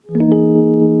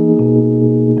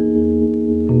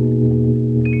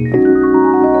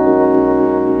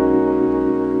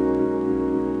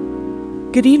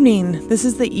Good evening. This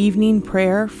is the evening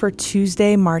prayer for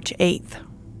Tuesday, March 8th.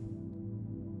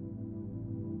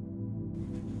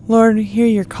 Lord, hear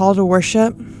your call to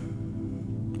worship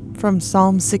from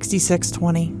Psalm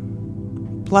 66:20.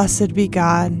 Blessed be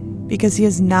God, because he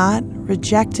has not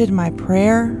rejected my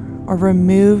prayer or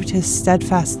removed his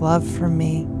steadfast love from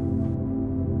me.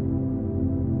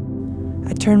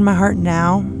 I turn my heart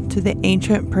now to the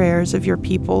ancient prayers of your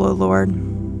people, O Lord.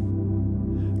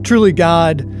 Truly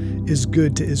God is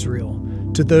good to Israel,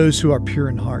 to those who are pure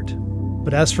in heart.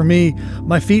 But as for me,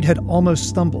 my feet had almost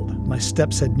stumbled, my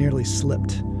steps had nearly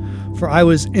slipped. For I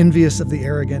was envious of the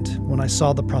arrogant when I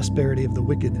saw the prosperity of the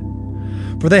wicked.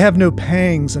 For they have no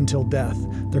pangs until death,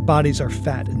 their bodies are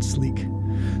fat and sleek.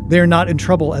 They are not in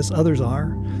trouble as others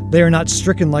are, they are not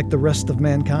stricken like the rest of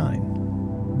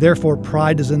mankind. Therefore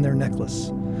pride is in their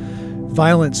necklace.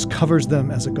 Violence covers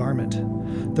them as a garment.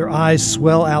 Their eyes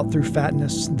swell out through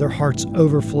fatness, their hearts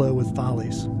overflow with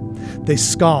follies. They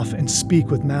scoff and speak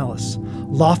with malice.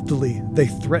 Loftily they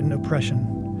threaten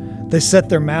oppression. They set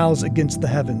their mouths against the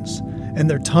heavens, and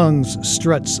their tongues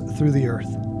struts through the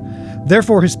earth.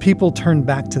 Therefore his people turn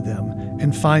back to them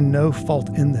and find no fault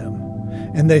in them.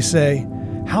 And they say,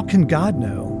 how can God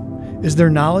know? Is there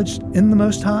knowledge in the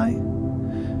Most High?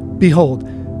 Behold,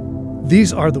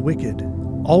 these are the wicked,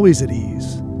 always at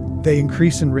ease. They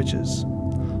increase in riches.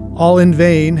 All in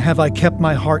vain have I kept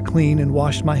my heart clean and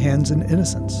washed my hands in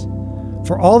innocence.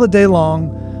 For all the day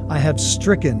long I have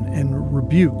stricken and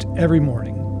rebuked every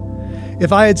morning.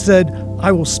 If I had said,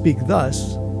 I will speak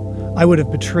thus, I would have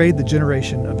betrayed the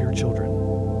generation of your children.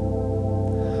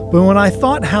 But when I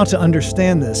thought how to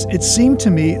understand this, it seemed to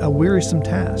me a wearisome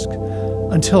task,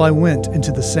 until I went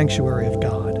into the sanctuary of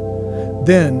God.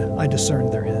 Then I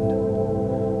discerned their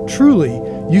end. Truly,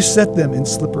 you set them in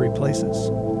slippery places.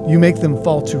 You make them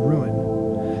fall to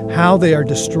ruin. How they are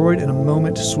destroyed in a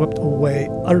moment, swept away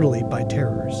utterly by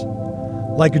terrors.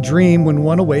 Like a dream when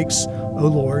one awakes, O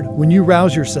Lord, when you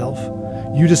rouse yourself,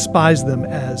 you despise them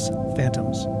as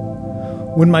phantoms.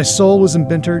 When my soul was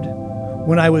embittered,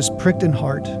 when I was pricked in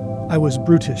heart, I was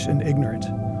brutish and ignorant.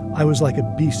 I was like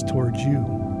a beast towards you.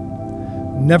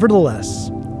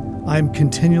 Nevertheless, I am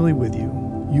continually with you.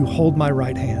 You hold my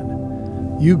right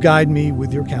hand. You guide me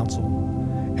with your counsel,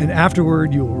 and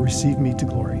afterward you will receive me to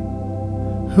glory.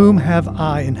 Whom have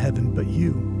I in heaven but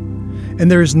you? And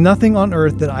there is nothing on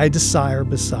earth that I desire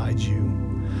besides you.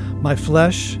 My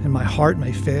flesh and my heart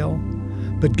may fail,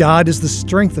 but God is the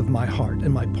strength of my heart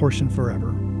and my portion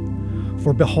forever.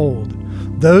 For behold,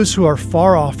 those who are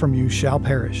far off from you shall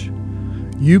perish.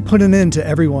 You put an end to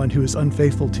everyone who is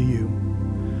unfaithful to you.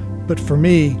 But for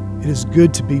me, it is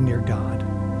good to be near God.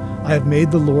 I have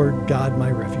made the Lord God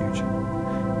my refuge,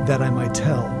 that I might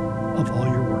tell of all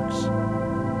your works.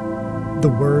 The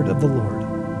word of the Lord.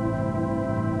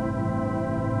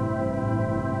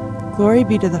 Glory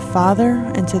be to the Father,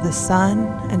 and to the Son,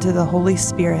 and to the Holy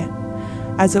Spirit,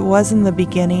 as it was in the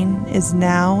beginning, is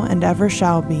now, and ever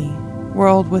shall be,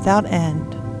 world without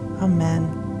end. Amen.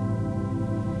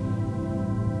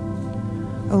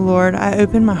 O Lord, I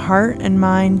open my heart and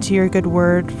mind to your good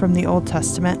word from the Old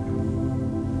Testament.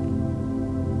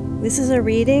 This is a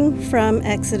reading from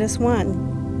Exodus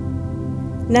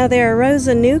 1. Now there arose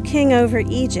a new king over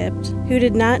Egypt who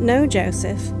did not know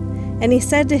Joseph, and he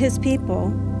said to his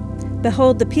people,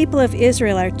 Behold, the people of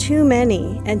Israel are too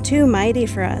many and too mighty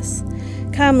for us.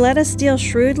 Come, let us deal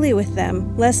shrewdly with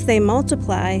them, lest they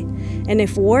multiply, and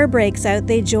if war breaks out,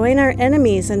 they join our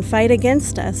enemies and fight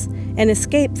against us, and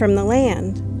escape from the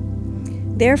land.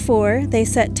 Therefore they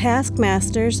set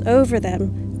taskmasters over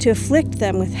them to afflict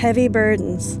them with heavy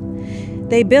burdens.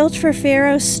 They built for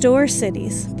Pharaoh store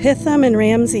cities, Pithom and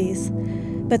Ramses.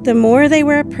 But the more they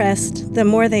were oppressed, the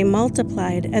more they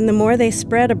multiplied, and the more they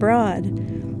spread abroad.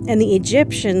 And the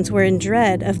Egyptians were in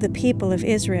dread of the people of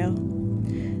Israel.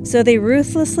 So they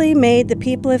ruthlessly made the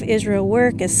people of Israel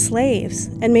work as slaves,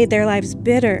 and made their lives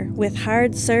bitter with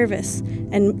hard service,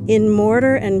 and in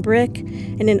mortar and brick,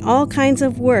 and in all kinds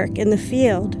of work in the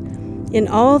field. In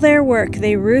all their work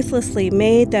they ruthlessly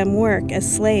made them work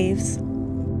as slaves.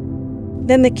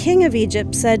 Then the king of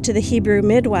Egypt said to the Hebrew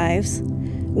midwives,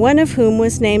 one of whom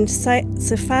was named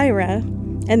Sapphira,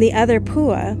 and the other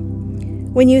Puah,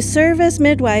 When you serve as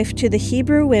midwife to the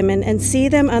Hebrew women and see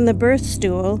them on the birth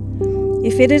stool,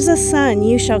 if it is a son,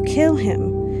 you shall kill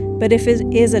him, but if it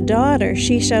is a daughter,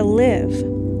 she shall live.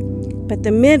 But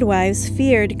the midwives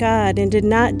feared God and did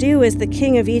not do as the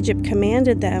king of Egypt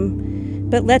commanded them,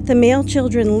 but let the male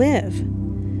children live.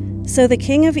 So the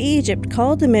king of Egypt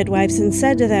called the midwives and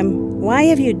said to them, Why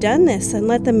have you done this, and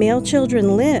let the male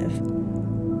children live?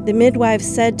 The midwives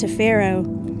said to Pharaoh,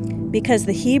 because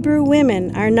the Hebrew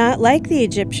women are not like the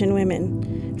Egyptian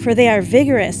women, for they are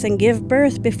vigorous and give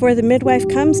birth before the midwife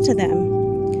comes to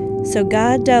them. So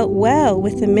God dealt well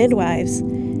with the midwives,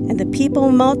 and the people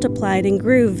multiplied and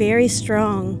grew very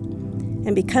strong.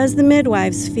 And because the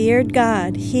midwives feared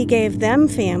God, he gave them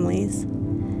families.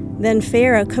 Then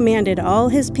Pharaoh commanded all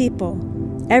his people,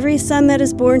 "Every son that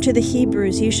is born to the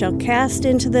Hebrews you shall cast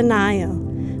into the Nile,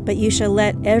 but you shall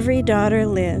let every daughter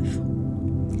live."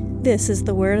 This is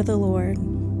the word of the Lord.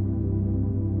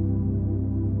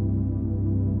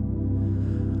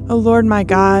 O Lord my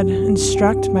God,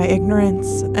 instruct my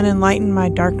ignorance and enlighten my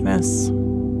darkness.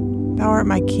 Thou art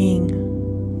my King.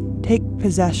 Take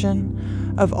possession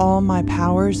of all my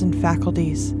powers and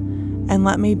faculties, and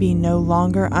let me be no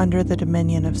longer under the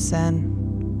dominion of sin.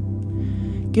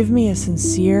 Give me a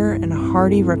sincere and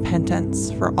hearty repentance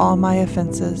for all my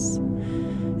offenses,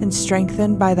 and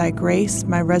strengthen by thy grace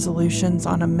my resolutions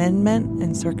on amendment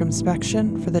and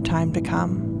circumspection for the time to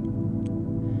come.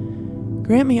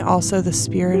 Grant me also the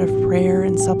spirit of prayer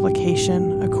and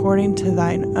supplication according to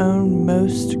thine own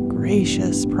most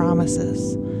gracious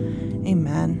promises.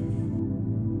 Amen.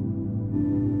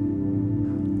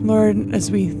 Lord,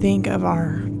 as we think of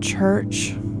our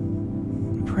church,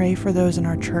 pray for those in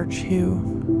our church who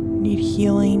need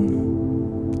healing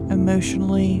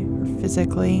emotionally or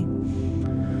physically.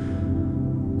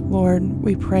 Lord,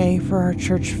 we pray for our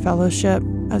church fellowship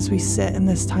as we sit in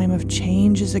this time of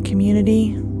change as a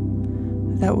community,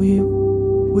 that we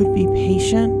would be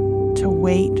patient to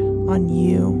wait on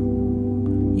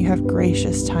you. You have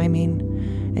gracious timing,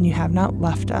 and you have not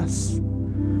left us.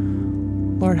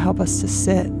 Lord, help us to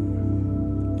sit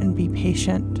and be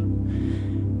patient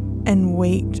and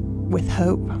wait with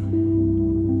hope.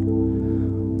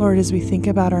 Lord, as we think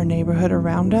about our neighborhood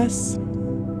around us,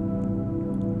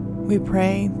 we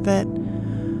pray that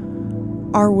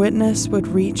our witness would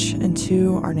reach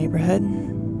into our neighborhood,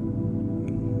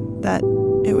 that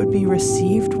it would be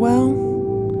received well,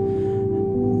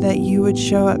 that you would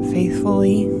show up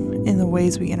faithfully in the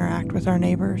ways we interact with our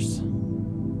neighbors.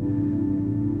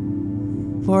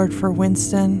 Lord, for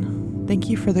Winston, thank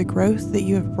you for the growth that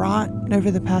you have brought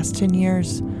over the past 10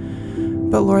 years.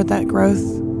 But Lord, that growth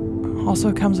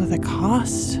also comes with a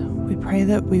cost. We pray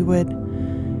that we would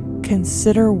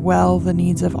consider well the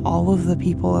needs of all of the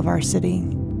people of our city.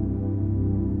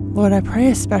 Lord, I pray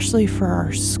especially for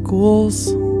our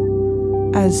schools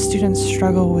as students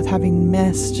struggle with having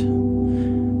missed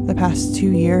the past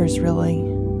 2 years, really.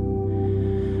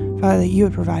 Father, that you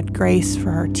would provide grace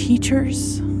for our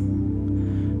teachers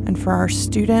and for our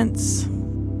students,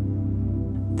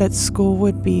 that school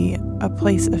would be a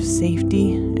place of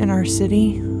safety in our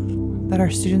city, that our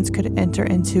students could enter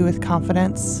into with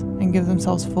confidence and give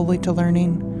themselves fully to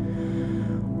learning.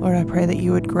 Lord, I pray that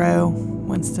you would grow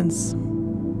Winston's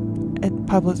at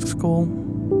public school.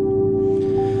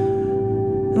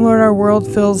 And Lord, our world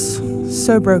feels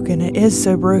so broken. It is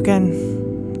so broken,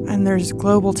 and there's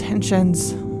global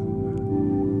tensions.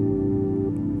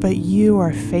 But you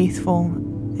are faithful,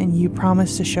 and you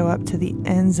promise to show up to the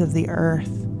ends of the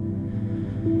earth.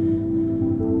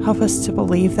 Help us to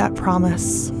believe that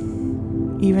promise,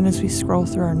 even as we scroll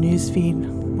through our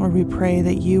newsfeed. Lord, we pray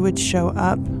that you would show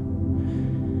up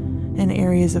in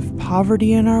areas of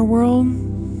poverty in our world,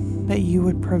 that you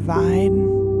would provide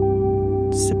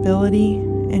stability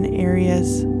in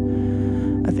areas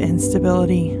of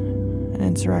instability and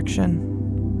insurrection.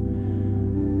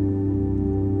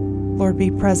 Lord, be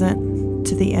present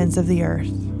to the ends of the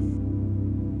earth.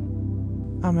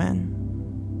 Amen.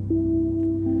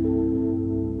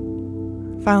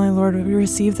 Finally, Lord, we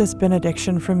receive this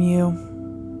benediction from you.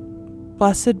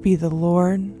 Blessed be the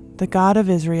Lord, the God of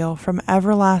Israel, from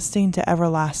everlasting to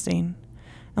everlasting.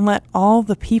 And let all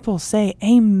the people say,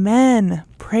 Amen.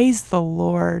 Praise the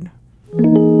Lord.